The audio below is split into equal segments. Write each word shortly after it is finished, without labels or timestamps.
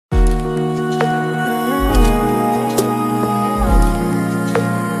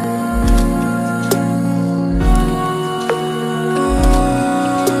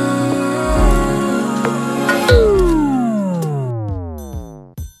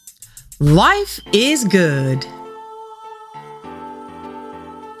Life is good.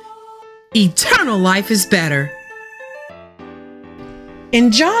 Eternal life is better.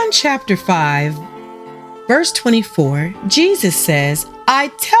 In John chapter 5, verse 24, Jesus says, "I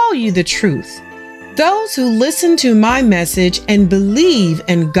tell you the truth. Those who listen to my message and believe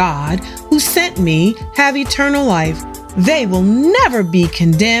in God who sent me have eternal life. They will never be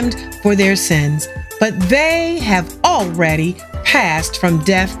condemned for their sins, but they have already passed from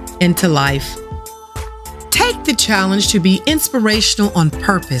death into life." Take the challenge to be inspirational on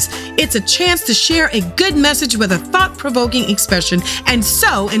purpose. It's a chance to share a good message with a thought-provoking expression and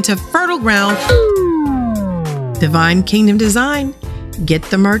sow into fertile ground. Divine Kingdom Design. Get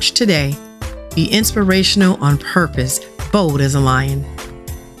the merch today. Be inspirational on purpose, bold as a lion.